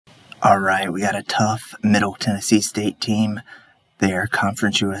All right, we got a tough Middle Tennessee State team. They are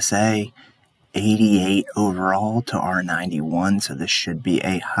Conference USA, 88 overall to our 91, so this should be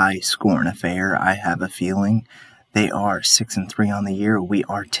a high-scoring affair. I have a feeling. They are 6-3 on the year. We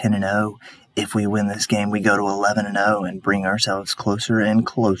are 10-0. If we win this game, we go to 11-0 and bring ourselves closer and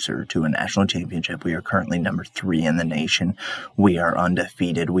closer to a national championship. We are currently number 3 in the nation. We are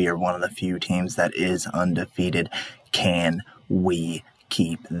undefeated. We are one of the few teams that is undefeated. Can we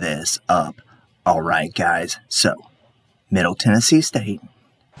keep this up? All right, guys. So, Middle Tennessee State,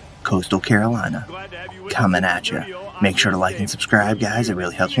 Coastal Carolina, coming at you. Make sure to like and subscribe, guys. It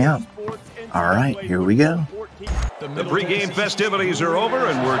really helps me out. All right, here we go. The pregame festivities are over,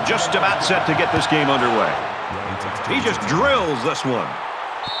 and we're just about set to get this game underway. He just drills this one.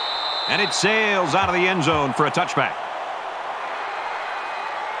 And it sails out of the end zone for a touchback.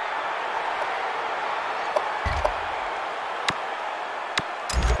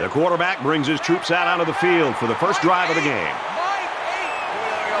 The quarterback brings his troops out onto the field for the first drive of the game.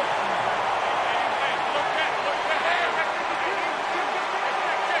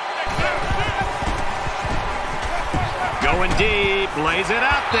 Going deep, lays it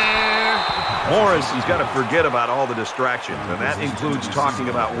out there. Morris has got to forget about all the distractions, and that includes talking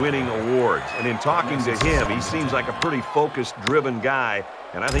about winning awards. And in talking to him, he seems like a pretty focused, driven guy,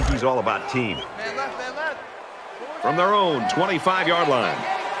 and I think he's all about team. From their own 25-yard line,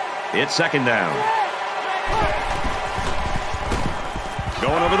 it's second down.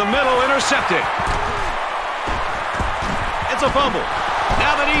 Going over the middle, intercepted. It's a fumble.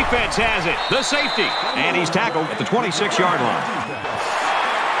 Now the defense has it. The safety. And he's tackled at the 26-yard line.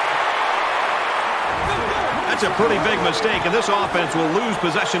 That's a pretty big mistake, and this offense will lose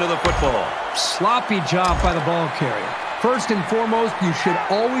possession of the football. Sloppy job by the ball carrier. First and foremost, you should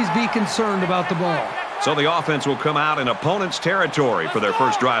always be concerned about the ball. So the offense will come out in opponent's territory for their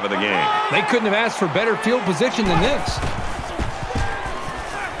first drive of the game. They couldn't have asked for better field position than this.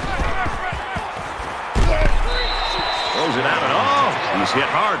 Throws it out and all. He's hit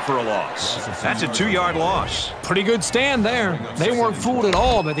hard for a loss. That's a 2-yard loss. Pretty good stand there. They weren't fooled at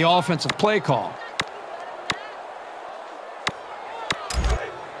all by the offensive play call.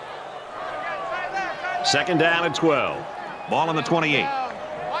 Second down and 12. Ball on the 28.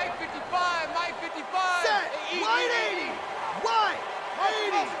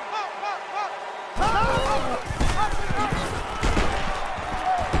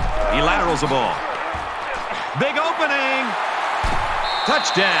 He laterals the ball. Big opening.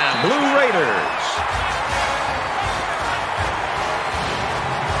 Touchdown, Blue Raiders.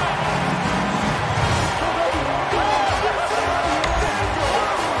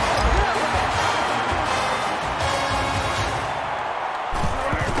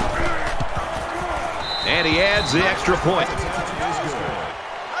 And he adds the extra point.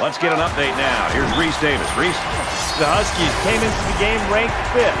 Let's get an update now. Here's Reese Davis. Reese. The Huskies came into the game ranked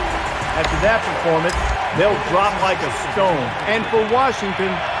 5th. After that performance, they'll drop like a stone. And for Washington,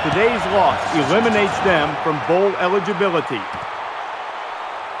 today's loss eliminates them from bowl eligibility.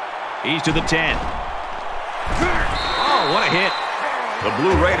 He's to the 10. Oh, what a hit. The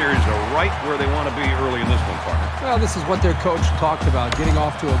Blue Raiders are right where they want to be early in this one, partner. Well, this is what their coach talked about, getting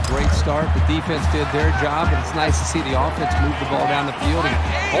off to a great start. The defense did their job, and it's nice to see the offense move the ball down the field and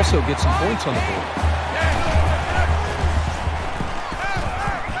also get some points on the board.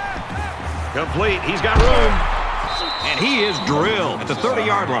 Complete. He's got room. And he is drilled at the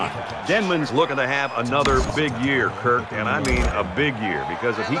 30-yard line. Denman's looking to have another big year, Kirk, and I mean a big year,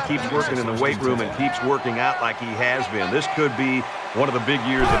 because if he keeps working in the weight room and keeps working out like he has been, this could be one of the big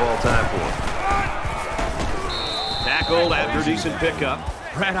years of all time for him. Tackled after decent pickup.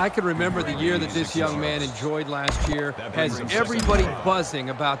 Brad, I can remember the year that this young man enjoyed last year. Has everybody buzzing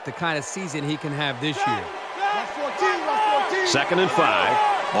about the kind of season he can have this year. Second and 5.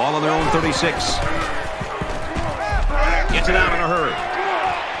 Ball on their own 36. Gets it out in a hurry.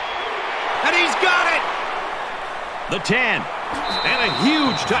 And he's got it! The 10. And a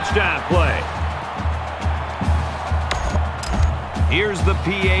huge touchdown play. Here's the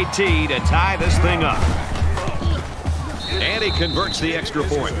PAT to tie this thing up. And he converts the extra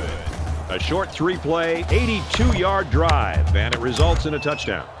point. A short 3-play, 82-yard drive, and it results in a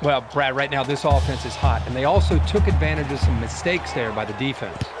touchdown. Well, Brad, right now this offense is hot, and they also took advantage of some mistakes there by the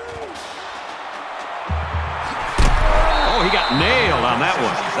defense. Oh, he got nailed on that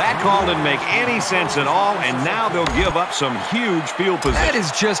one. That call didn't make any sense at all, and now they'll give up some huge field position. That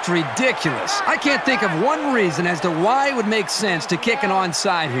is just ridiculous. I can't think of one reason as to why it would make sense to kick an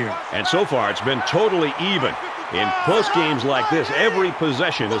onside here. And so far, it's been totally even. In close games like this, every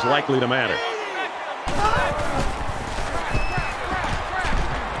possession is likely to matter.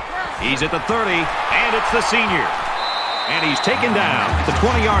 He's at the 30, and it's the senior. And he's taken down at the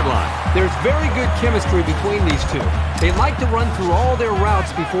 20-yard line. There's very good chemistry between these two. They like to run through all their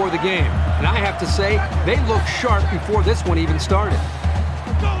routes before the game. And I have to say, they look sharp before this one even started.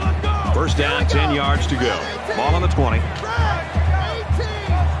 First down, 10 yards to go. Ball on the 20.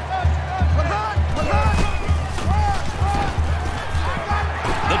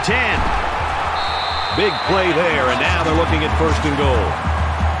 The 10. Big play there, and now they're looking at first and goal.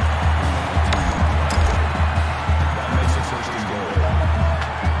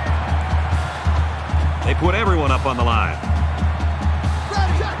 They put everyone up on the line.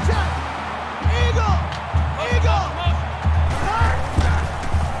 Eagle! Eagle!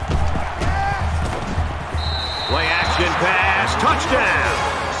 Play action pass. Touchdown.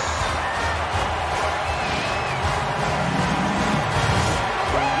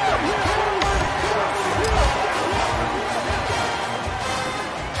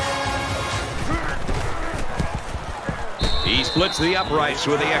 He splits the uprights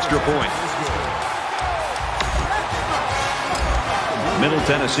with the extra point. Middle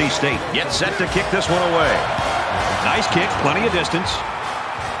Tennessee State gets set to kick this one away. Nice kick, plenty of distance.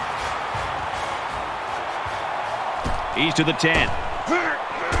 He's to the 10.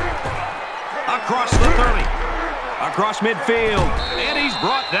 Across the 30. Across midfield. And he's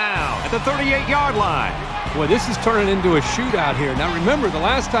brought down at the 38-yard line. Well, this is turning into a shootout here. Now, remember, the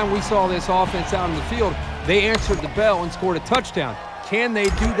last time we saw this offense out in the field, they answered the bell and scored a touchdown. Can they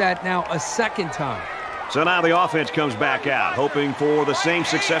do that now a second time? So now the offense comes back out, hoping for the same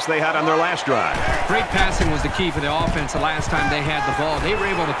success they had on their last drive. Great passing was the key for the offense the last time they had the ball. They were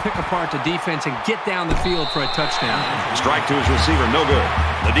able to pick apart the defense and get down the field for a touchdown. Strike to his receiver, no good.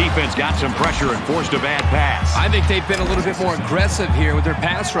 The defense got some pressure and forced a bad pass. I think they've been a little bit more aggressive here with their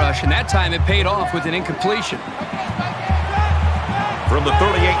pass rush, and that time it paid off with an incompletion. From the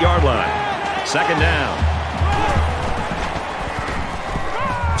 38-yard line, second down.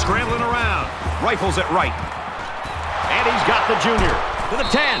 Scrambling around. Rifles it right. And he's got the junior to the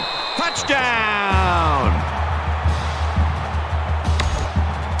 10. Touchdown!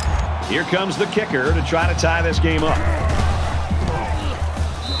 Here comes the kicker to try to tie this game up.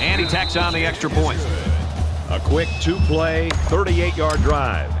 And he tacks on the extra point. A quick two-play, 38-yard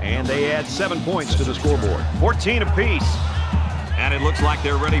drive. And they add 7 points to the scoreboard. 14 apiece. And it looks like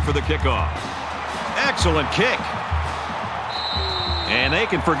they're ready for the kickoff. Excellent kick. And they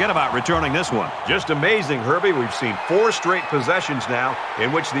can forget about returning this one. Just amazing, Herbie. We've seen 4 straight possessions now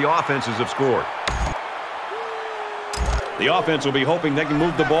in which the offenses have scored. The offense will be hoping they can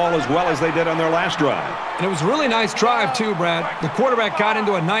move the ball as well as they did on their last drive. And it was a really nice drive, too, Brad. The quarterback got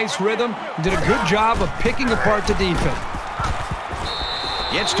into a nice rhythm and did a good job of picking apart the defense.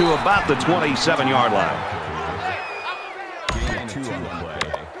 Gets to about the 27-yard line.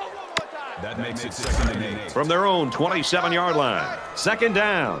 That makes it 2nd and 8. From their own 27-yard line. Second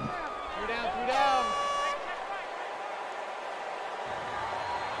down. 3 down.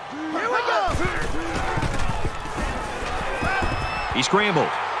 Here we go. He scrambled.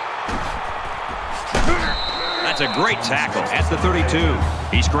 That's a great tackle at the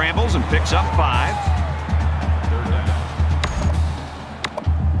 32. He scrambles and picks up 5.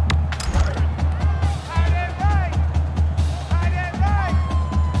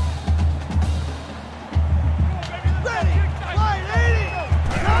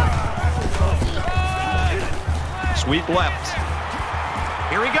 Sweep left.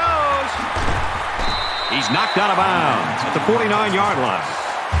 Here he goes. He's knocked out of bounds at the 49-yard line.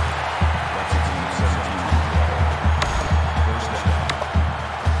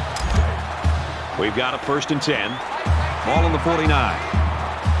 We've got a 1st and 10. Ball on the 49.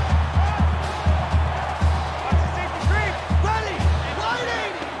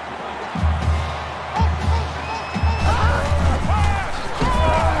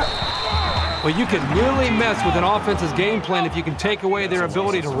 Well, you can really mess with an offense's game plan if you can take away their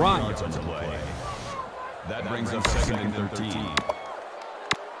ability to run. That brings up 2nd and 13.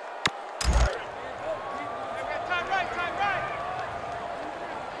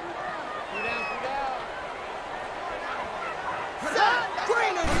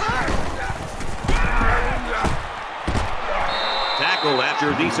 Tackled after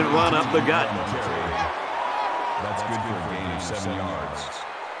a decent run up the gut. That's good for a gain of 7 yards.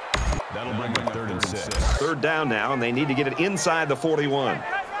 That'll bring up 3rd and 6. Third down now, and they need to get it inside the 41. Mark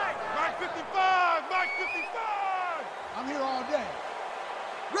 55! Mark 55! I'm here all day.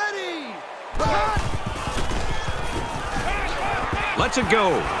 Ready! Let's it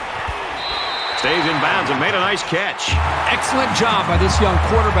go. Stays in bounds and made a nice catch. Excellent job by this young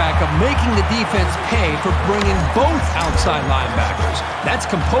quarterback of making the defense pay for bringing both outside linebackers. That's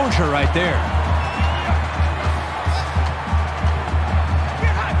composure right there.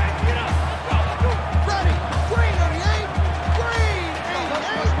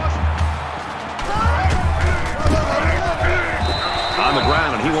 On the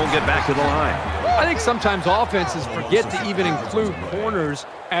ground, and he won't get back to the line. I think sometimes offenses forget to even include corners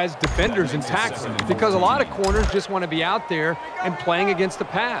as defenders in tackling because a lot of corners just want to be out there and playing against the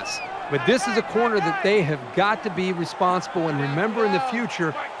pass. But this is a corner that they have got to be responsible and remember in the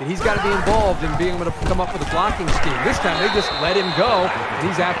future that he's got to be involved in being able to come up with a blocking scheme. This time they just let him go, and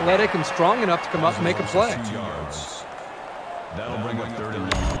he's athletic and strong enough to come up and make a play. That'll bring up 3rd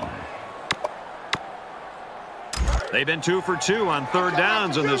and long. They've been 2 for 2 on 3rd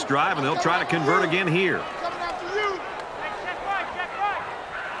downs in this drive, and they'll try to convert again here.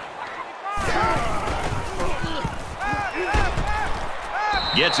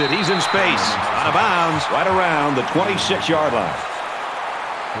 Gets it. He's in space. Out of bounds. Right around the 26-yard line.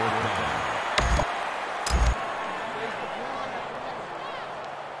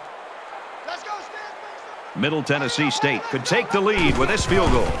 Middle Tennessee State could take the lead with this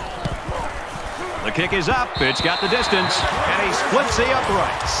field goal. The kick is up. It's got the distance. And he splits the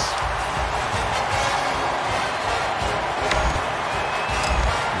uprights.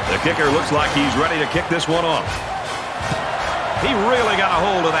 The kicker looks like he's ready to kick this one off. He really got a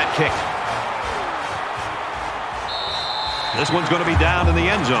hold of that kick. This one's going to be down in the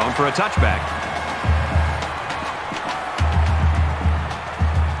end zone for a touchback.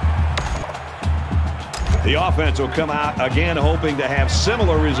 The offense will come out again hoping to have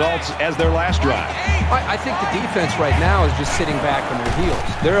similar results as their last drive. I think the defense right now is just sitting back on their heels.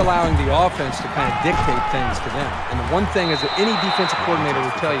 They're allowing the offense to kind of dictate things to them. And the one thing is that any defensive coordinator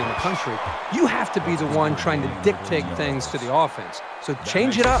will tell you in the country, you have to be the one trying to dictate things to the offense. So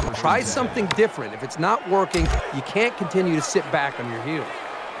change it up. Try something different. If it's not working, you can't continue to sit back on your heels.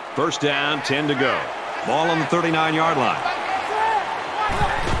 1st down, 10 to go. Ball on the 39-yard line.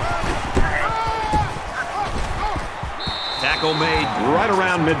 Tackle made right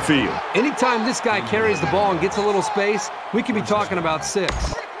around midfield. Anytime this guy carries the ball and gets a little space, we could be talking about 6.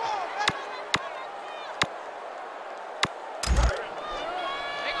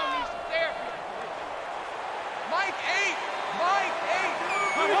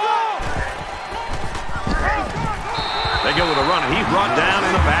 They go with a run, and he's brought down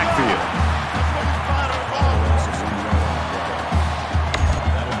in the backfield.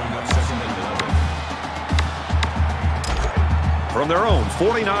 From their own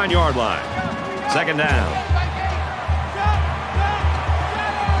 49-yard line. 2nd down.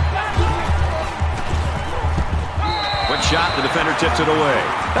 Quick shot, the defender tips it away.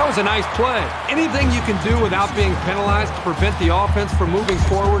 That was a nice play. Anything you can do without being penalized to prevent the offense from moving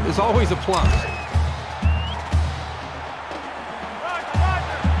forward is always a plus.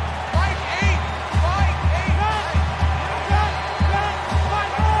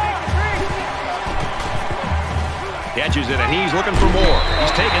 Catches it, and he's looking for more.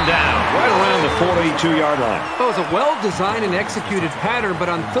 He's taken down right around the 42-yard line. It was a well-designed and executed pattern, but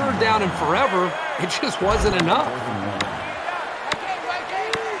on 3rd down and forever, it just wasn't enough.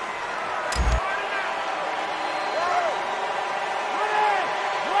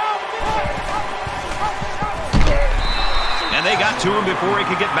 And they got to him before he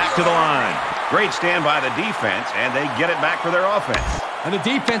could get back to the line. Great stand by the defense, and they get it back for their offense. And the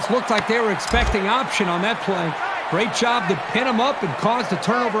defense looked like they were expecting option on that play. Great job to pin them up and cause the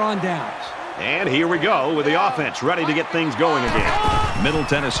turnover on downs. And here we go with the offense ready to get things going again. Middle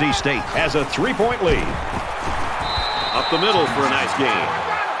Tennessee State has a 3-point lead. Up the middle for a nice game.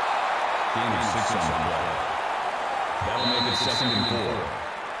 Gain of 6 on the play. That'll make it 2nd and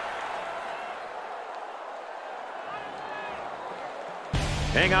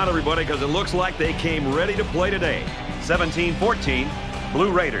 4. Hang on, everybody, because it looks like they came ready to play today. 17-14,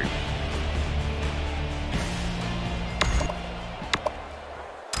 Blue Raiders.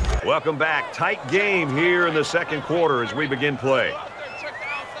 Welcome back. Tight game here in the 2nd quarter as we begin play.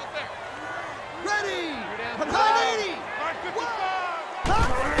 Ready!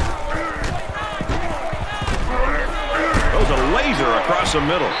 Goes a laser across the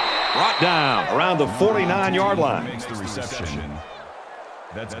middle. Brought down around the 49-yard line. Makes the reception.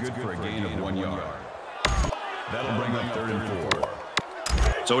 That's good for a gain of 1 yard. That'll bring up 3rd and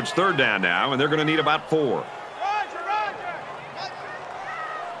 4. So it's 3rd down now, and they're going to need about 4.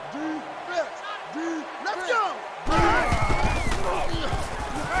 Let's go!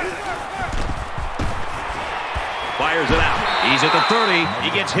 Fires it out. He's at the 30. He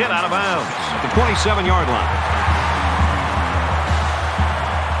gets hit out of bounds at the 27-yard line.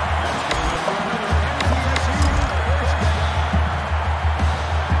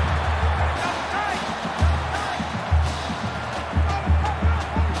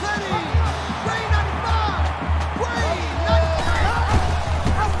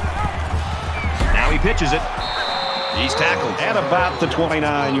 Now he pitches it. He's tackled at about the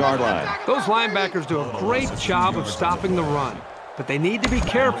 29-yard line. Those linebackers do a great job of stopping the run, but they need to be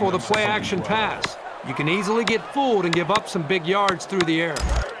careful of the play-action pass. You can easily get fooled and give up some big yards through the air.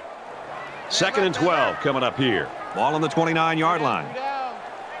 2nd and 12 coming up here. Ball on the 29-yard line.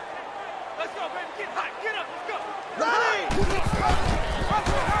 Let's go, baby. Get hot. Get up. Let's go.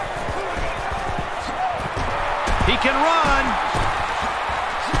 He can run.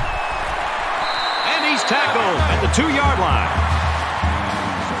 He's tackled at the 2-yard line.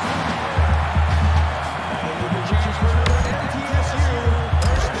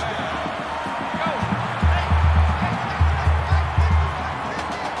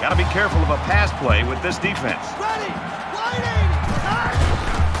 Got to be careful of a pass play with this defense.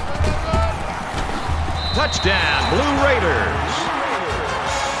 Touchdown, Blue Raiders.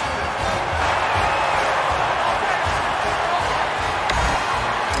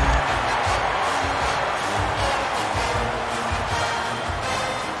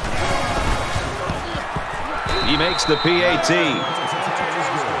 He makes the PAT.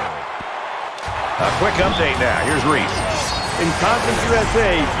 A quick update now. Here's Reese. In Conference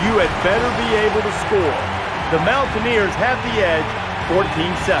USA, you had better be able to score. The Mountaineers have the edge,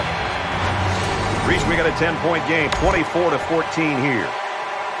 14-7. Reese, we got a 10-point game, 24-14 here.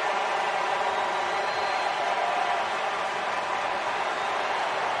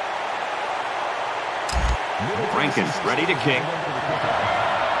 Rankin ready to kick.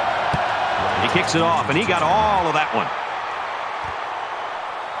 He kicks it off, and he got all of that one.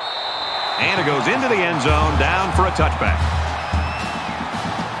 And it goes into the end zone, down for a touchback.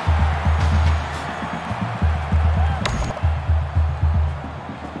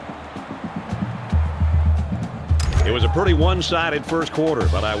 It was a pretty one-sided first quarter,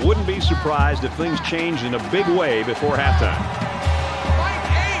 but I wouldn't be surprised if things changed in a big way before halftime.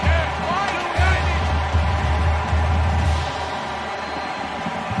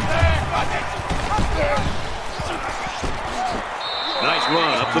 Nice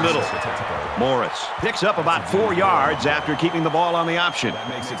run up the middle. Morris picks up about 4 yards after keeping the ball on the option. That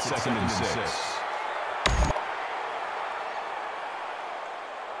makes it 2nd and 6.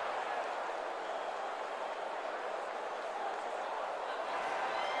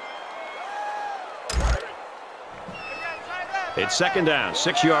 It's 2nd down,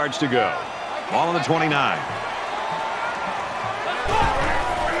 6 yards to go. Ball on the 29.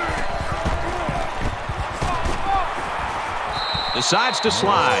 Decides to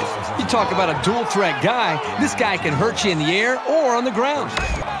slide. You talk about a dual threat guy. This guy can hurt you in the air or on the ground.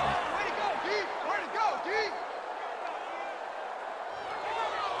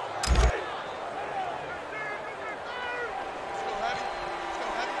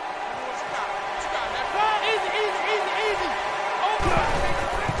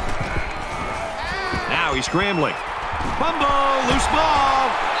 Now he's scrambling. Fumble, loose ball.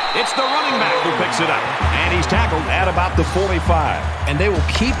 It's the running back who picks it up. And he's tackled at about the 45. And they will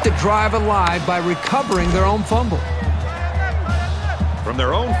keep the drive alive by recovering their own fumble. From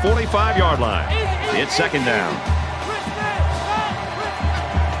their own 45-yard line, it's 2nd down.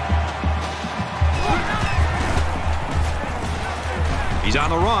 He's on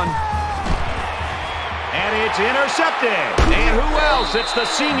the run. And it's intercepted. And who else? It's the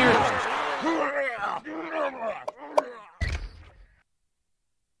senior.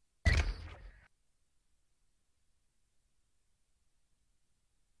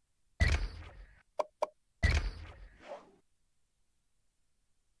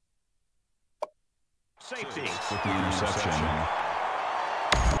 Safety. With the interception.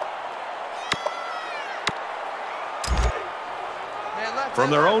 From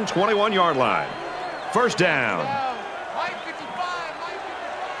their own 21-yard line. 1st down.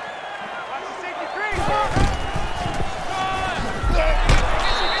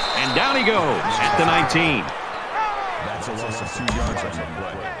 And down he goes at the 19. That's a loss of 2 yards on the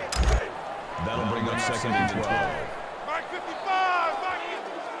play. That'll bring up 2nd and 12. Mike 55, Mike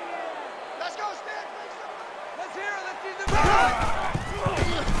 50. Let's go, Stan. Let's hear it. Let's see the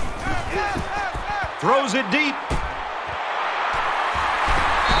Throws it deep.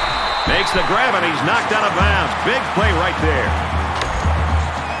 Makes the grab, and he's knocked out of bounds. Big play right there.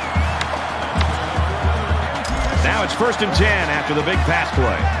 Now it's 1st and 10 after the big pass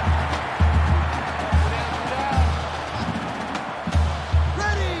play.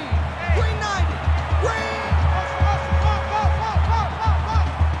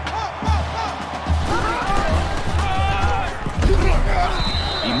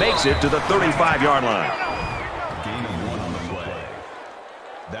 makes it to the 35-yard line. Gain of 1 on the play.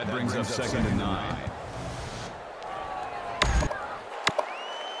 That brings up 2nd and 9.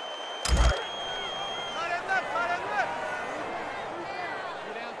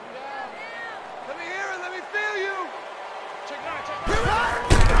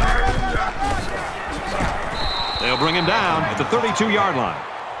 They'll bring him down at the 32-yard line.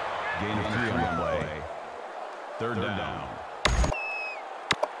 Gain of 3 on the play. 3rd down.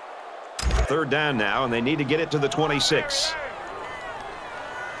 3rd down now, and they need to get it to the 26.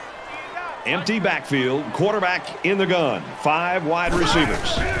 Empty backfield, quarterback in the gun. 5 wide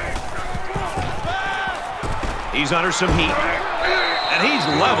receivers. He's under some heat, and he's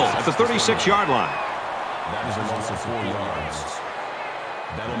level at the 36-yard line. That is a loss of 4 yards.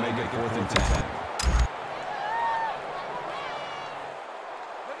 That'll make it 4th and 10.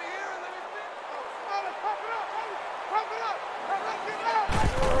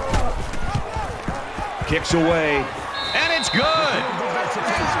 Kicks away, and it's good.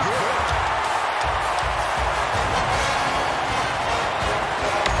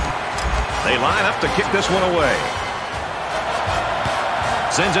 They line up to kick this one away.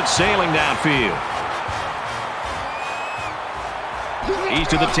 Sends it sailing downfield. He's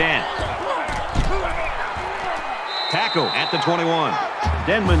to the 10. Tackle at the 21.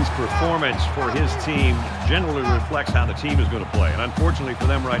 Denman's performance for his team generally reflects how the team is going to play. And unfortunately for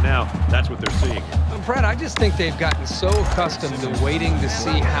them right now, that's what they're seeing. Brad, I just think they've gotten so accustomed to waiting to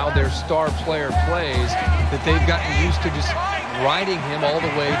see how their star player plays that they've gotten used to just riding him all the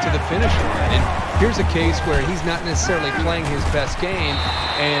way to the finish line. And here's a case where he's not necessarily playing his best game,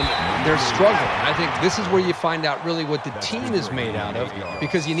 and they're struggling. I think this is where you find out really what the team is made out of,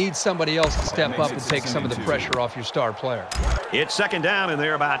 because you need somebody else to step up and take some of the pressure off your star player. It's 2nd down, and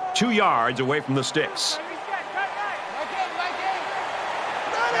they're about 2 yards away from the sticks.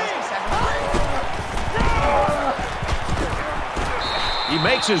 He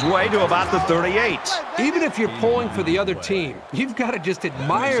makes his way to about the 38. Even if you're pulling for the other team, you've got to just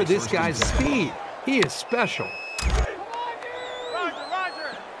admire this guy's speed. He is special.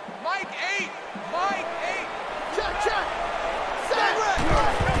 Roger. Mike 8. Check.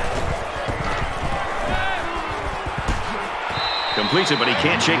 Completes it, but he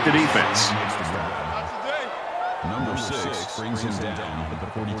can't shake the defense. Number 6 brings him down at the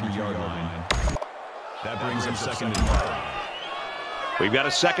 43-yard line. That brings him 2nd and 5. We've got a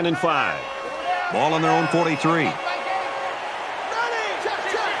 2nd and 5. Ball on their own 43.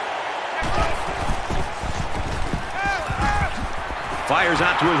 Fires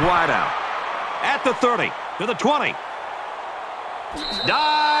out to his wideout. At the 30, to the 20.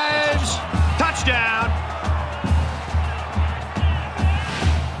 Dives. Touchdown.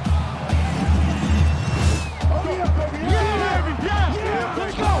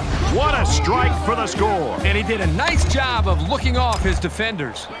 What a strike for the score. And he did a nice job of looking off his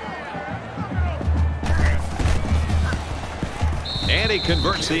defenders. And he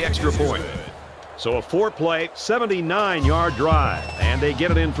converts the extra point. So a 4-play, 79-yard drive, and they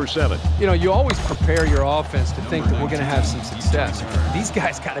get it in for 7. You know, you always prepare your offense to think that we're going to have some success. These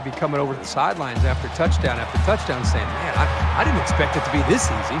guys got to be coming over to the sidelines after touchdown saying, man, I didn't expect it to be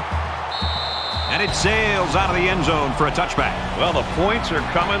this easy. And it sails out of the end zone for a touchback. Well, the points are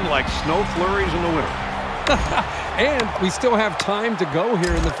coming like snow flurries in the winter. And we still have time to go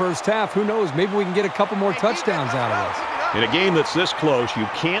here in the first half. Who knows? Maybe we can get a couple more touchdowns out of this. In a game that's this close, you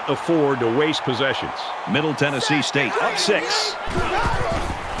can't afford to waste possessions. Middle Tennessee State up 6.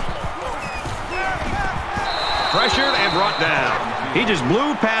 Pressured and brought down. He just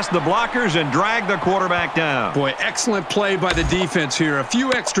blew past the blockers and dragged the quarterback down. Boy, excellent play by the defense here. A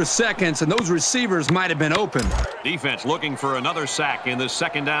few extra seconds, and those receivers might have been open. Defense looking for another sack in this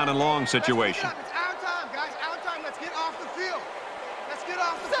 2nd down and long situation. It's our time, guys. Our time. Let's get off the field.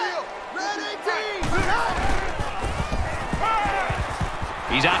 Ready, team.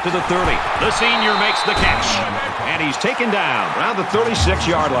 He's out to the 30. The senior makes the catch. And he's taken down around the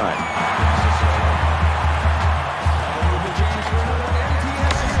 36-yard line.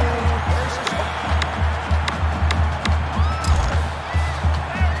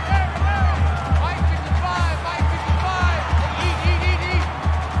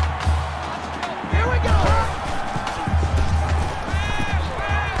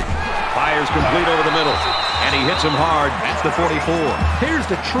 Complete over the middle, and he hits him hard at the 44. Here's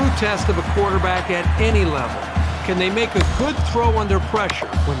the true test of a quarterback at any level. Can they make a good throw under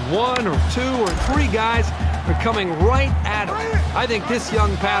pressure when 1 or 2 or 3 guys are coming right at him? I think this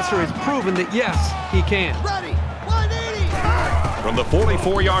young passer has proven that, yes, he can. Ready, 180. From the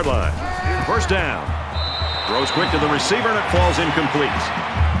 44-yard line, 1st down. Throws quick to the receiver, and it falls incomplete.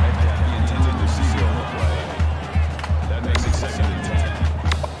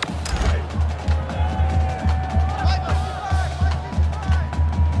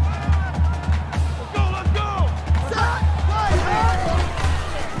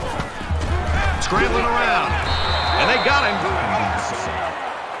 scrambling around. And they got him.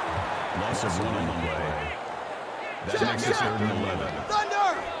 Loss of 1 on the play. That makes it 3rd and 11.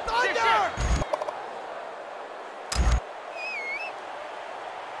 Thunder! Thunder!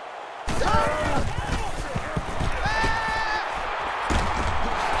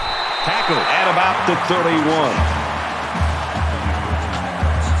 Tackle at about the 31.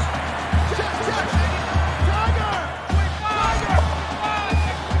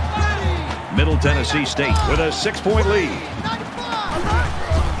 Middle Tennessee State with a 6-point lead.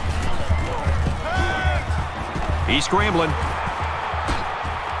 He's scrambling.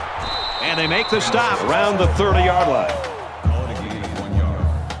 And they make the stop around the 30-yard line. Call it a gain of 1 yard.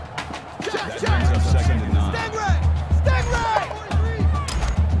 That brings up 2nd and 9.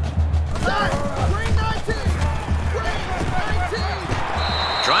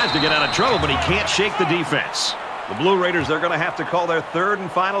 Tries to get out of trouble, but he can't shake the defense. The Blue Raiders, they're going to have to call their 3rd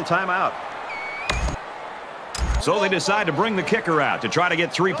and final timeout. So they decide to bring the kicker out to try to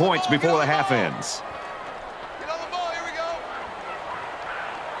get 3 points before the half ends. Get on the ball, here we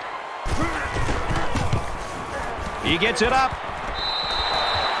go. He gets it up.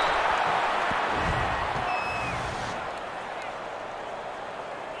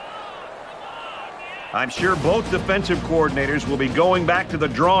 I'm sure both defensive coordinators will be going back to the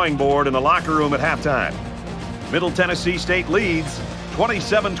drawing board in the locker room at halftime. Middle Tennessee State leads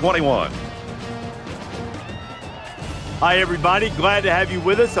 27-21. Hi, everybody. Glad to have you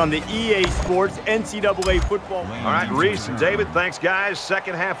with us on the EA Sports NCAA football. All right, Reese and David, thanks, guys.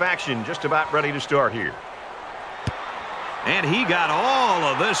 Second half action just about ready to start here. And he got all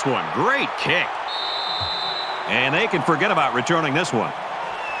of this one. Great kick. And they can forget about returning this one.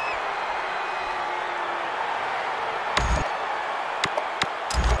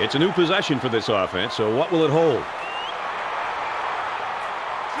 It's a new possession for this offense, so what will it hold?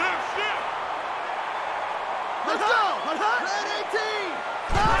 Let's go! Red 18!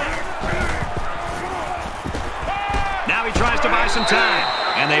 Now he tries to buy some time,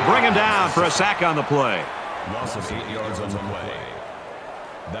 and they bring him down for a sack on the play. Loss of 8 yards on the play.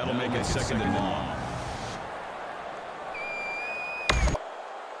 That'll make it 2nd and long.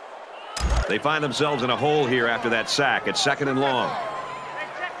 They find themselves in a hole here after that sack. It's 2nd and long.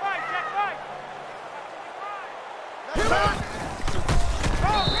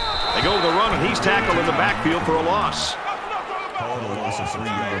 They go to the run, and he's tackled in the backfield for a loss. Call it a loss of 3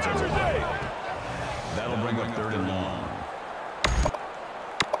 yards on the play. That'll bring up 3rd and long.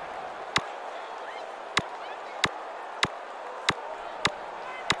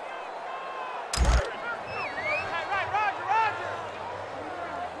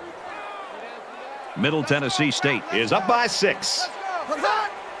 Middle Tennessee State is up by 6.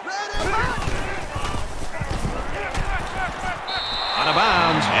 Out of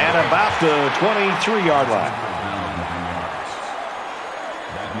bounds at about the 23-yard line.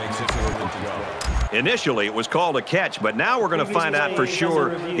 That makes it 4th and 12. Initially, it was called a catch, but now we're going to find out for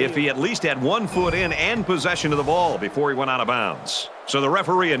sure if he at least had 1 foot in and possession of the ball before he went out of bounds. So the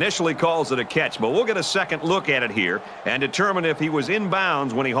referee initially calls it a catch, but we'll get a second look at it here and determine if he was in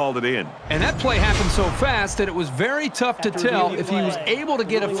bounds when he hauled it in. And that play happened so fast that it was very tough to tell if he was able to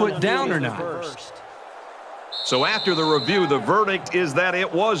get a foot down or not. So after the review, the verdict is that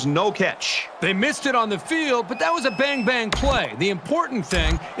it was no catch. They missed it on the field, but that was a bang-bang play. The important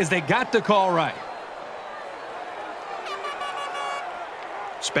thing is they got the call right.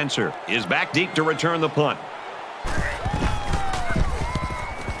 Spencer is back deep to return the punt.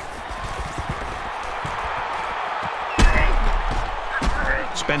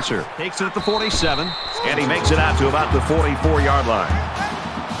 Spencer takes it at the 47, and he makes it out to about the 44-yard line.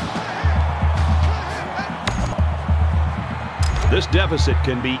 This deficit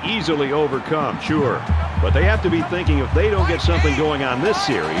can be easily overcome, sure, but they have to be thinking if they don't get something going on this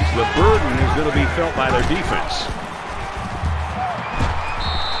series, the burden is going to be felt by their defense.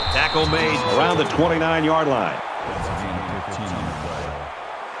 Tackle made around the 29-yard line. That's a gain of 15 on the play.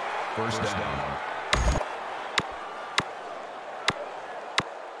 1st down.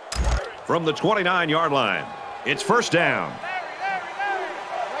 From the 29-yard line, it's 1st down.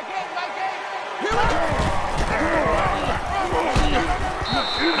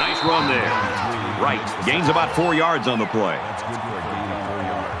 Nice run there. Right, gains about 4 yards on the play. That's good for a gain of 4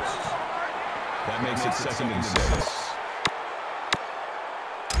 yards. That makes it 2nd and 6.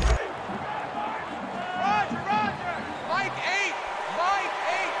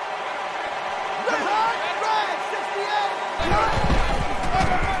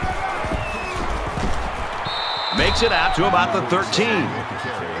 Makes it out to about the 13. Gain of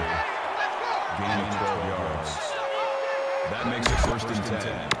 12 yards. That makes it 1st and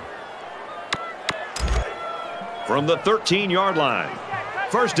 10. from the 13-yard line.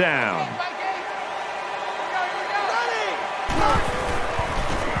 First down.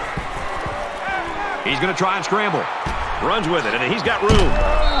 He's going to try and scramble. Runs with it, and he's got room.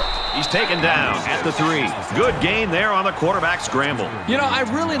 He's taken down at the 3. Good gain there on the quarterback scramble. You know, I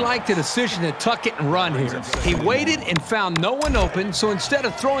really like the decision to tuck it and run here. He waited and found no one open, so instead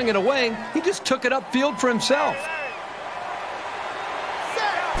of throwing it away, he just took it upfield for himself.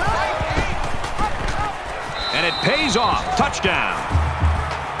 And it pays off. Touchdown.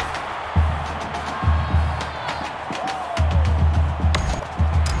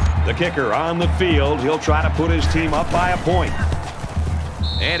 The kicker on the field. He'll try to put his team up by a point.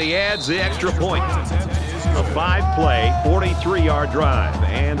 And he adds the extra point. A 5-play, 43-yard drive.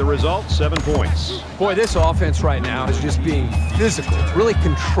 And the result, 7 points. Boy, this offense right now is just being physical, really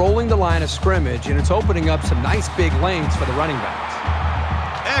controlling the line of scrimmage, and it's opening up some nice big lanes for the running backs.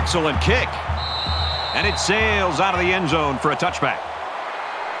 Excellent kick. And it sails out of the end zone for a touchback.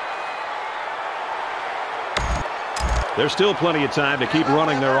 There's still plenty of time to keep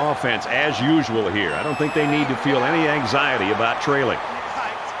running their offense as usual here. I don't think they need to feel any anxiety about trailing.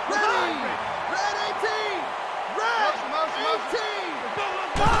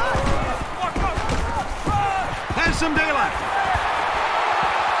 Has some daylight.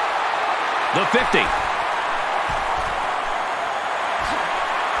 The 50.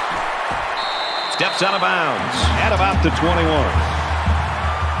 Steps out of bounds at about the 21.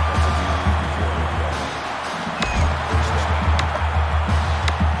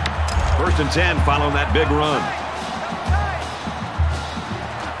 First and 10 following that big run.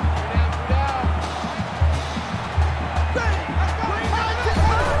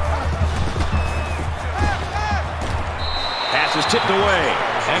 Pass is tipped away.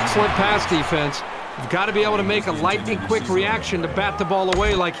 Excellent pass defense. You've got to be able to make a lightning-quick reaction to bat the ball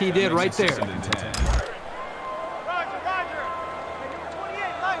away like he did right there.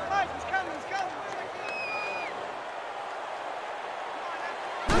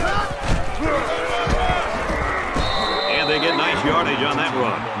 They get nice yardage on that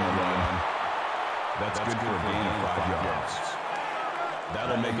run. That's good for a gain of 5 yards.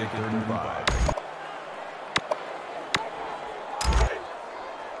 That'll make it 3rd and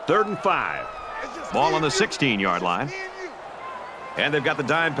 5. 3rd and 5. Ball on the 16-yard line. And they've got the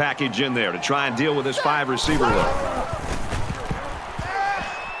dime package in there to try and deal with this 5-receiver look.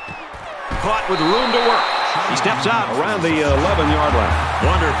 Caught with room to work. He steps out around the 11-yard line.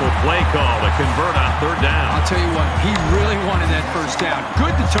 Wonderful play call to convert on 3rd down. I'll tell you what, he really wanted that first down.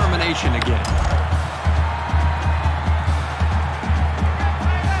 Good determination again.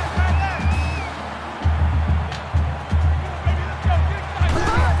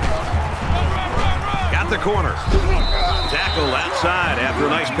 Got the corner. Tackle outside after a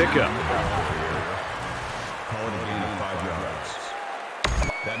nice pickup. Call it a gain of 5 yards.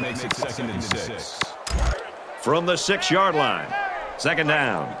 That makes it 2nd and 6. From the 6-yard line. 2nd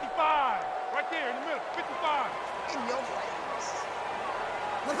down. 55. Right there in the middle. 55. In your face.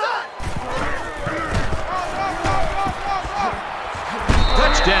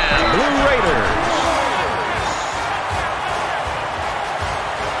 Touchdown, Blue Raiders.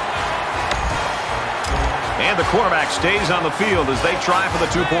 And the quarterback stays on the field as they try for the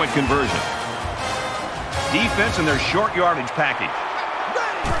 2-point conversion. Defense in their short yardage package.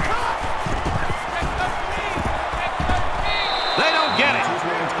 Get it.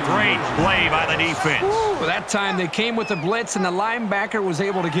 Great play by the defense. Ooh, that time they came with the blitz, and the linebacker was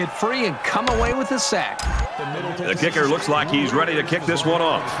able to get free and come away with a sack. The kicker looks like he's ready to kick this one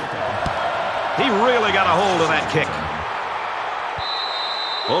off. He really got a hold of that kick.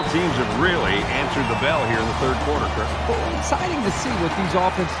 Both teams have really answered the bell here in the 3rd quarter, Chris. Well, exciting to see what these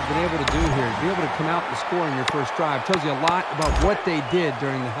offenses have been able to do here. To be able to come out and score in your first drive tells you a lot about what they did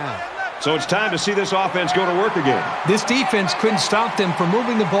during the half. So it's time to see this offense go to work again. This defense couldn't stop them from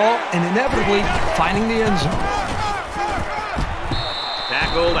moving the ball and inevitably finding the end zone.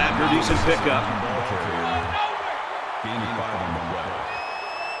 Tackled after a decent pickup. Gain of 5 on the way.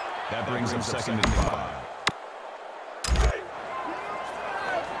 That brings up 2nd and 5.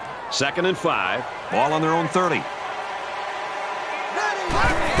 2nd and 5. Ball on their own 30.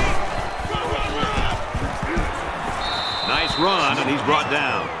 Nice run, and he's brought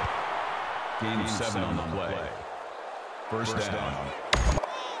down. Gain of 7 on the play. First down.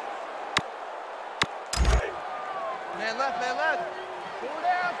 Man left, man left. 4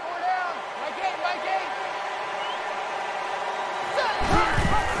 down, 4 down. Right gate, right gate.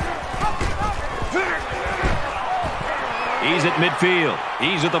 He's at midfield.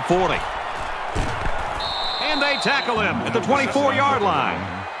 He's at the 40. And they tackle him at the 24-yard line.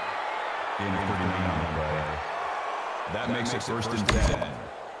 Gain of 39 on the way. That makes it 1st and 10.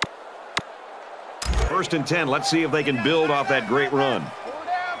 1st and 10. Let's see if they can build off that great run. 4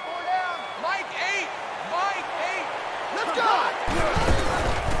 down, 4 down. Mike 8. Mike 8. Let's go.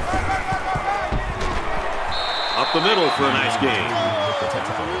 Up the middle for a nice game.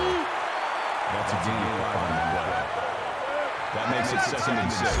 That's a gain of 5 on the play. That makes it 2nd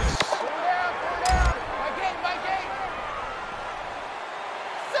and 6. 4 down, 4 down. Mike 8, Mike 8.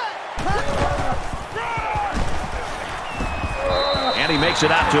 Set. And he makes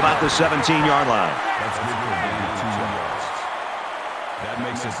it out to about the 17-yard line. That's good for a gain of 2 yards. That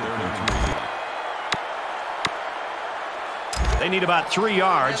makes it 3rd and 3. They need about 3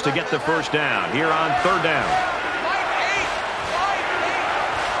 yards to get the first down here on 3rd down. Mike 8. Mike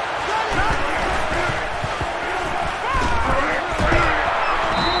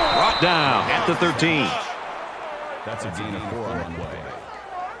 8. Brought down at the 13. That's a gain of 4 on the play.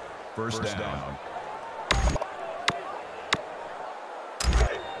 1st down.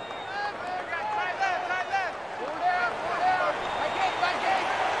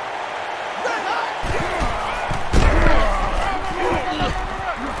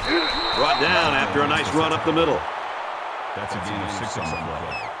 Brought down after a nice run up the middle. That's a gain of 6 on the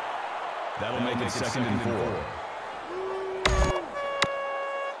play. That'll make it 2nd and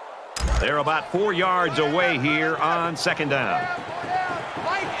 4. They're about 4 yards away here on 2nd down.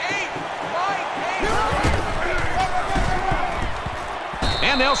 Mike 8. Mike 8.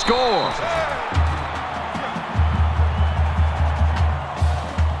 And they'll score.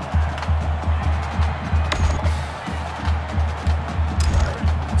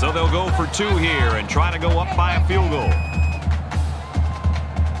 So they'll go for 2 here and try to go up by a field goal.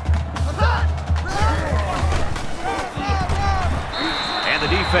 And the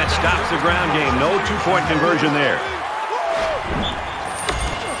defense stops the ground game. No 2-point conversion there.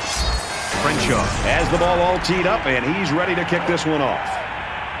 Crenshaw has the ball all teed up, and he's ready to kick this one off.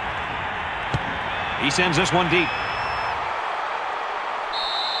 He sends this one deep.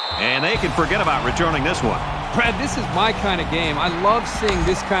 And they can forget about returning this one. Brad, this is my kind of game. I love seeing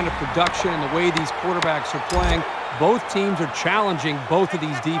this kind of production and the way these quarterbacks are playing. Both teams are challenging both of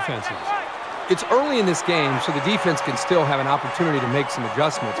these defenses. It's early in this game, so the defense can still have an opportunity to make some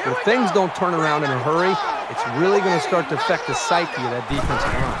adjustments. But if things don't turn around in a hurry, it's really going to start to affect the psyche of that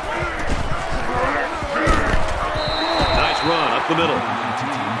defensive line. Nice run up the middle.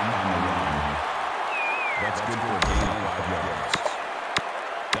 That's good for a gain of 5 yards.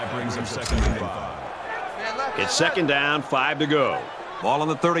 That brings up 2nd and 5. It's 2nd down, 5 to go. Ball on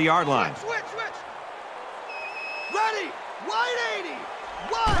the 30-yard line. Switch. Ready. Wide 80.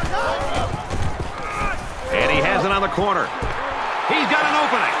 Wide 90. And he has it on the corner. He's got an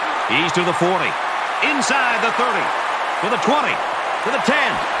opening. He's to the 40. Inside the 30. To the 20. To the 10.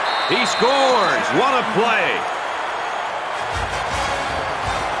 He scores. What a play.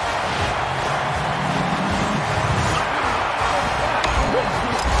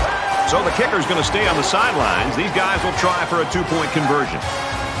 So the kicker's going to stay on the sidelines. These guys will try for a 2-point conversion.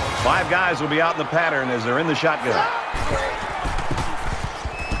 5 guys will be out in the pattern as they're in the shotgun.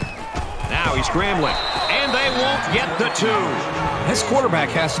 Now he's scrambling, and they won't get the 2. This quarterback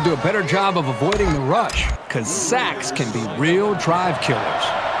has to do a better job of avoiding the rush, because sacks can be real drive killers.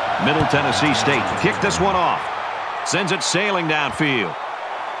 Middle Tennessee State kick this one off. Sends it sailing downfield.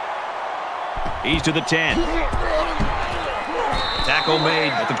 He's to the 10. Tackle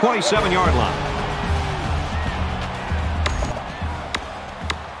made at the 27-yard line.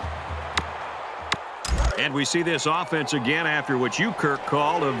 And we see this offense again after what you, Kirk,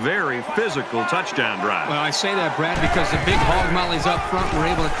 called a very physical touchdown drive. Well, I say that, Brad, because the big hog mollies up front were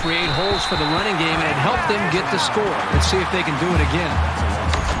able to create holes for the running game, and it helped them get the score. Let's see if they can do it again.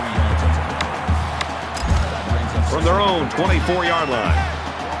 From their own 24-yard line,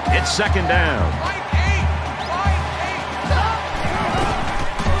 it's 2nd down.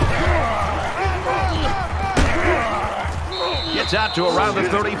 Gets out to around the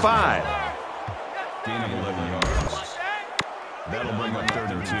 35. Gain of 11 yards. That'll bring up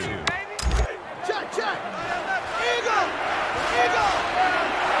 3rd and 2. Check. Eagle.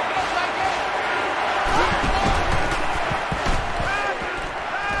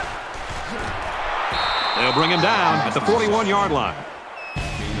 They'll bring him down at the 41-yard line.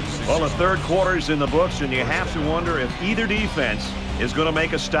 Well, the 3rd quarter's in the books, and you have to wonder if either defense is going to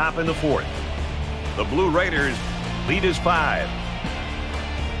make a stop in the 4th. The Blue Raiders lead is 5.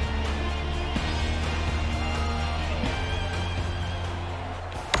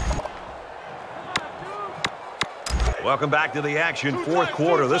 Welcome back to the action. 4th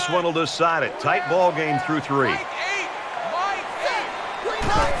quarter. This one will decide it. Tight ball game through 3.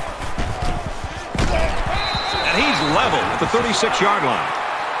 And he's level at the 36-yard line.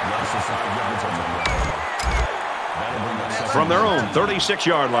 From their own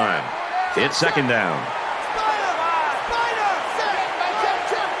 36-yard line, it's second down.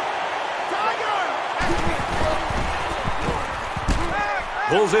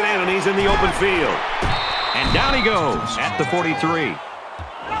 Pulls it in, and he's in the open field. And down he goes at the 43.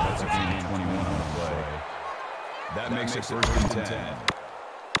 That's a gain of 21 on the play. That makes it first and 10.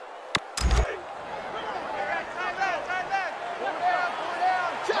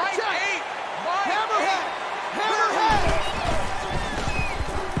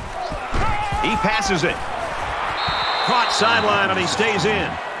 He passes it. Caught sideline, and he stays in.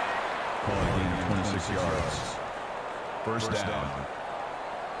 Calling a gain of 26 yards. First down.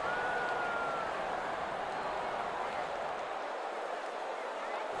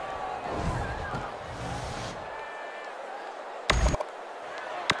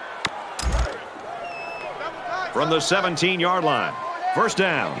 From the 17-yard line. First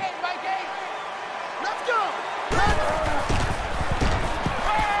down.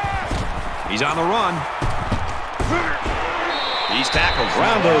 He's on the run. He's tackled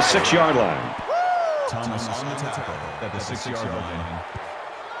around the 6-yard line. Thomas on the tackle at the 6-yard line.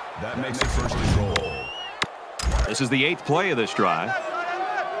 That makes it first and goal. This is the 8th play of this drive.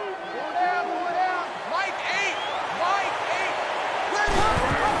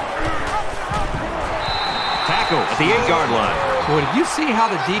 Tackle at the 8-yard line. Boy, did you see how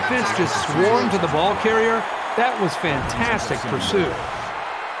the defense just swarmed to the ball carrier? That was fantastic pursuit.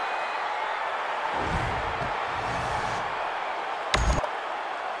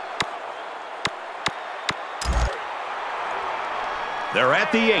 They're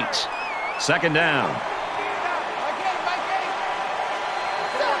at the 8. Second down.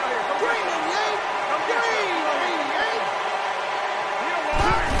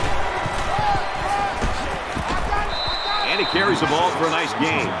 And he carries the ball for a nice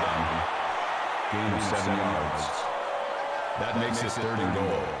gain. Gain of 7 yards. That makes it third and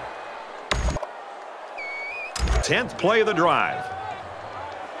goal. 10th play of the drive.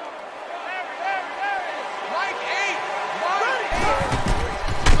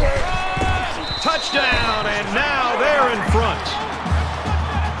 Touchdown, and now they're in front.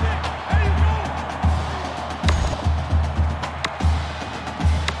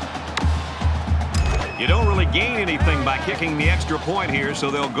 You don't really gain anything by kicking the extra point here,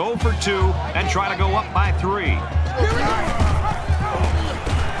 so they'll go for 2 and try to go up by 3.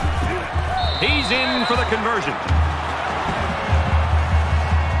 He's in for the conversion.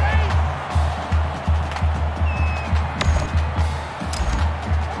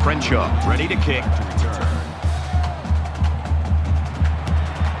 Crenshaw ready to kick.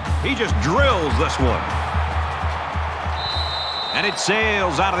 He just drills this one. And it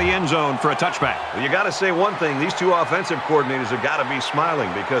sails out of the end zone for a touchback. Well, you got to say one thing. These two offensive coordinators have got to be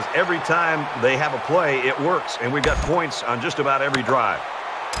smiling because every time they have a play, it works. And we've got points on just about every drive.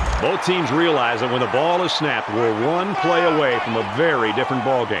 Both teams realize that when the ball is snapped, we're one play away from a very different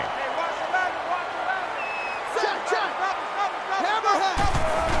ball game.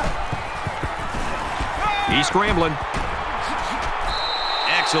 He's scrambling.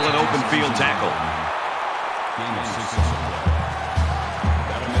 Excellent open field tackle. Gain of 6 yards.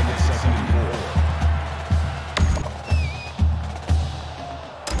 That'll make it second and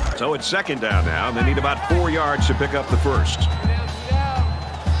 4. So it's second down now, and they need about 4 yards to pick up the first.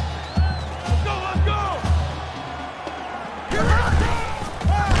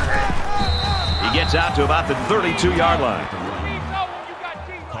 He gets out to about the 32-yard line.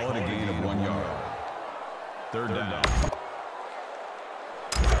 Call it a gain of 1 yard. Third down.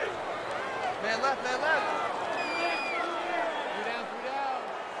 Man left, man left. 3 down, 3 down.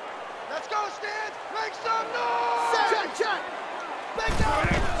 Let's go, Stans. Make some noise. Check, check. Make down.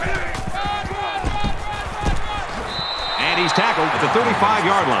 And he's tackled at the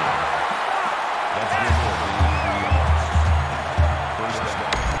 35-yard line. That's good for a gain of 3 yards. First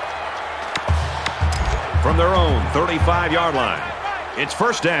down. From their own 35-yard line, it's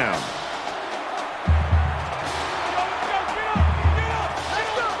first down.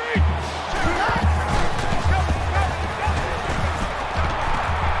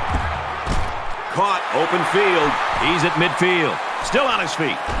 Caught, open field. He's at midfield. Still on his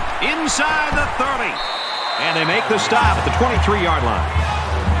feet. Inside the 30. And they make the stop at the 23-yard line.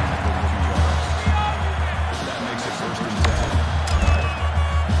 That makes it first and 10.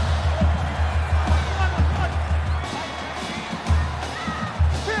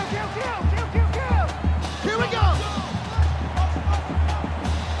 Here we go.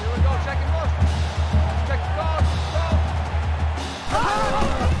 Check it out. Check the dog.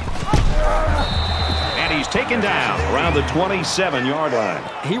 And he he's taken down around the 27-yard line.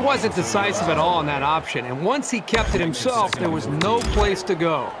 He wasn't decisive at all on that option, and once he kept it himself, there was no place to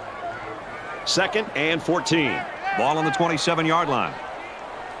go. 2nd and 14. Ball on the 27-yard line.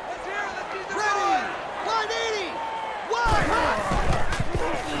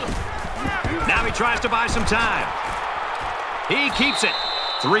 Now he tries to buy some time. He keeps it.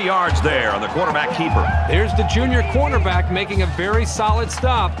 3 yards there on the quarterback keeper. There's the junior cornerback making a very solid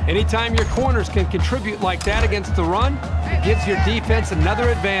stop. Anytime your corners can contribute like that against the run, it gives your defense another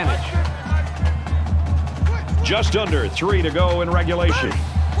advantage. Just under 3 to go in regulation.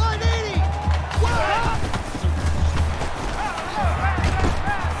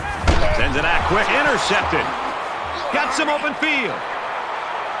 Sends it out quick. Intercepted. Got some open field.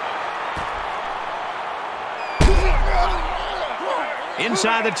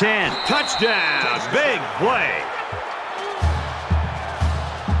 Inside the 10. Touchdown. Big play.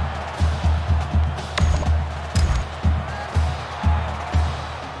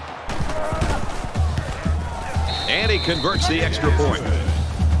 And he converts the extra point.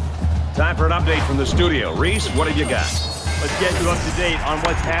 Time for an update from the studio. Reese, what have you got? Let's get you up to date on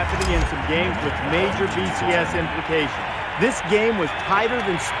what's happening in some games with major BCS implications. This game was tighter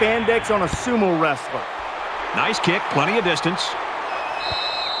than spandex on a sumo wrestler. Nice kick, plenty of distance.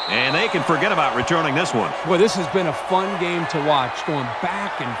 And they can forget about returning this one. Boy, this has been a fun game to watch, going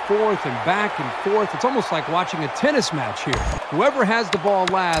back and forth and back and forth. It's almost like watching a tennis match here. Whoever has the ball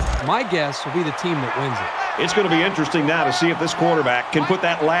last, my guess will be the team that wins it. It's going to be interesting now to see if this quarterback can put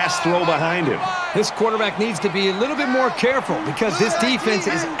that last throw behind him. This quarterback needs to be a little bit more careful because this defense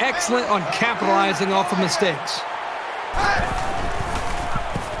is excellent on capitalizing off of mistakes.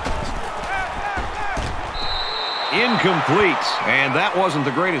 Incomplete. And that wasn't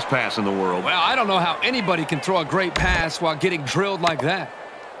the greatest pass in the world. Well, I don't know how anybody can throw a great pass while getting drilled like that.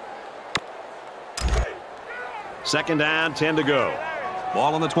 2nd down, 10 to go.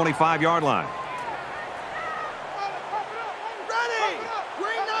 Ball on the 25-yard line. Ready!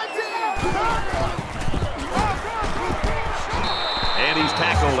 Green 19! And he's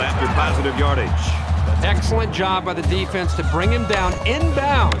tackled after positive yardage. Excellent job by the defense to bring him down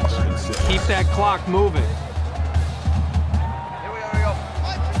inbounds. Keep that clock moving.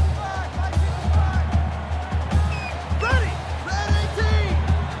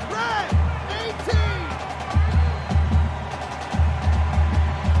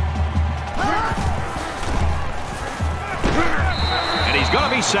 Going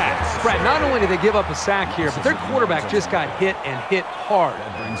to be sacked. Brad, not only did they give up a sack here, but their quarterback just got hit and hit hard.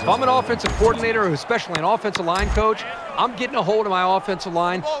 If I'm an offensive coordinator, or especially an offensive line coach, I'm getting a hold of my offensive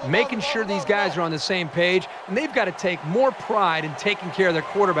line, making sure these guys are on the same page, and they've got to take more pride in taking care of their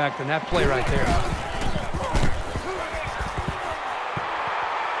quarterback than that play right there.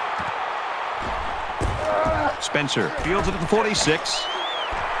 Spencer fields it at the 46.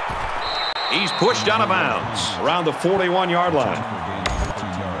 He's pushed out of bounds around the 41-yard line.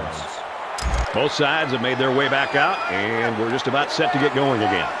 Both sides have made their way back out, and we're just about set to get going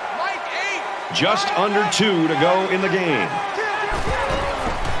again. Just under 2 to go in the game.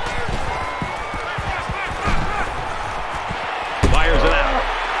 Fires it out.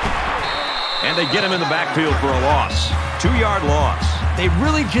 And they get him in the backfield for a loss. 2-yard loss. They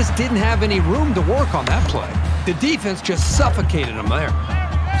really just didn't have any room to work on that play. The defense just suffocated them there.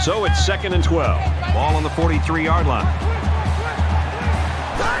 So it's 2nd and 12. Ball on the 43-yard line.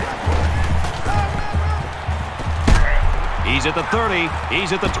 He's at the 30.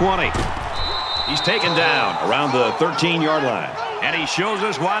 He's at the 20. He's taken down around the 13-yard line. And he shows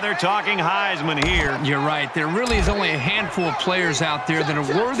us why they're talking Heisman here. You're right. There really is only a handful of players out there that are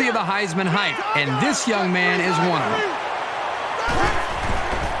worthy of the Heisman hype. And this young man is one of them.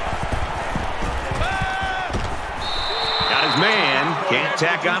 Got his man. Can't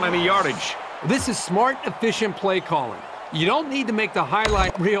tack on any yardage. This is smart, efficient play calling. You don't need to make the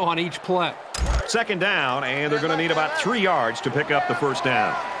highlight reel on each play. 2nd down, and they're going to need about 3 yards to pick up the first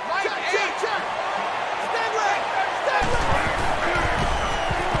down.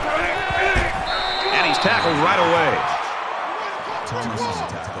 And he's tackled right away. Thomas is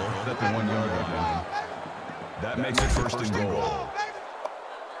tackled at the 1-yard line. That makes it 1st and goal.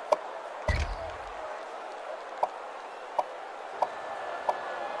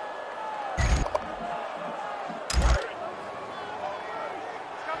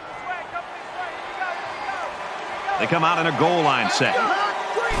 They come out in a goal line set.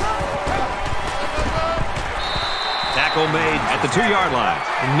 Tackle made at the 2-yard line.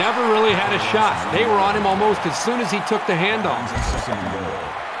 He never really had a shot. They were on him almost as soon as he took the handoff.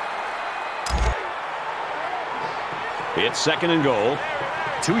 It's 2nd and goal.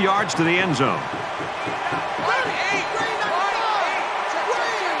 2 yards to the end zone.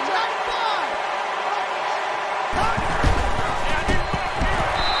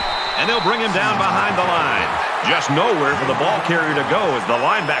 And they'll bring him down behind the line. Just nowhere for the ball carrier to go as the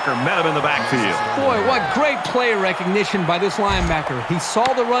linebacker met him in the backfield. Boy, what great play recognition by this linebacker. He saw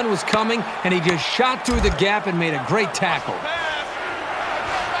the run was coming, and he just shot through the gap and made a great tackle.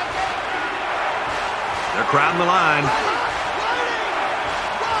 They're crowding the line.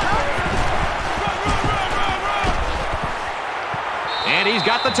 And he's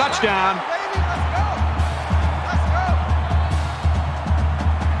got the touchdown.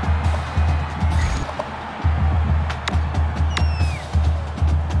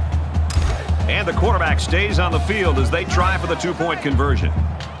 And the quarterback stays on the field as they try for the two-point conversion. Here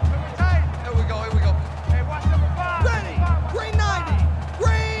we go, here we go. Hey, watch number 5. Ready. Green 90.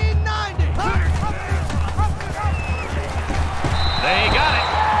 Green 90. They got it.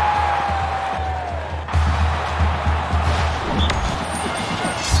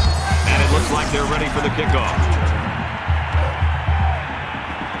 And it looks like they're ready for the kickoff.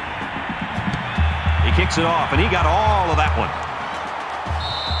 He kicks it off, and he got all of that one.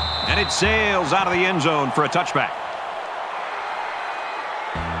 And it sails out of the end zone for a touchback.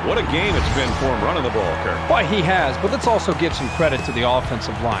 What a game it's been for him running the ball, Kirk. Boy, he has, but let's also give some credit to the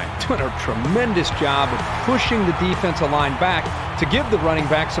offensive line. Doing a tremendous job of pushing the defensive line back to give the running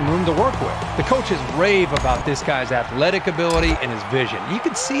back some room to work with. The coaches rave about this guy's athletic ability and his vision. You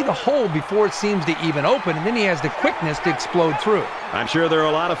can see the hole before it seems to even open, and then he has the quickness to explode through. I'm sure there are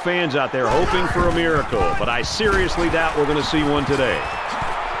a lot of fans out there hoping for a miracle, but I seriously doubt we're going to see one today.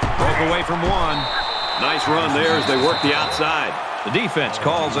 Broke away from one. Nice run there as they work the outside. The defense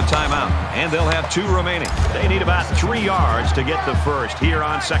calls a timeout, and they'll have 2 remaining. They need about 3 yards to get the first here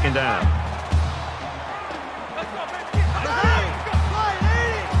on second down.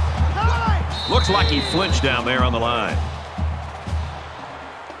 Looks like he flinched down there on the line.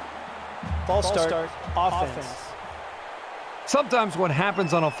 False start, offense. Sometimes what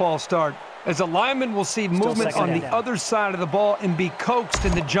happens on a false start is a lineman will see movement on the other side of the ball and be coaxed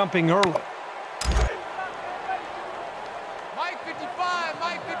into jumping early. Mike 55,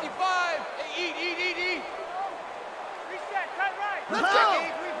 Mike 55. Hey, eat. Reset, cut right. Let's go.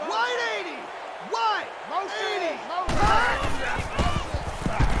 Wide 80. Wide. Motion. 80.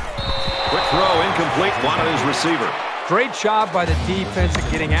 Quick throw, incomplete, wanted his receiver. Great job by the defense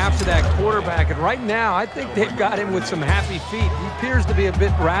at getting after that quarterback, and right now I think they've got him with some happy feet. He appears to be a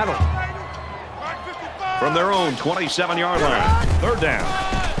bit rattled. From their own 27-yard line, third down.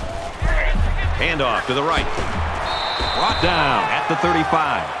 Handoff to the right. Brought down at the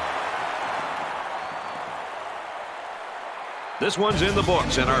 35. This one's in the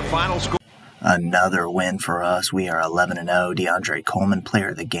books, and our final score. Another win for us. We are 11-0. DeAndre Coleman, player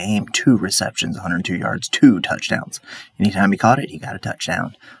of the game, 2 receptions, 102 yards, 2 touchdowns. Anytime he caught it, he got a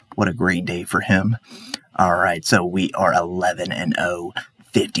touchdown. What a great day for him. All right, so we are 11-0.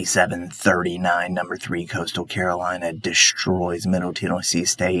 57-39, number 3 Coastal Carolina destroys Middle Tennessee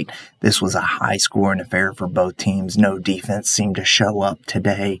State. This was a high-scoring affair for both teams. No defense seemed to show up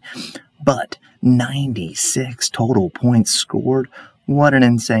today, but 96 total points scored. What an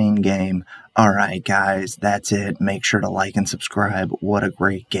insane game. All right, guys, that's it. Make sure to like and subscribe. What a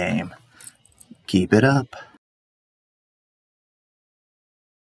great game. Keep it up.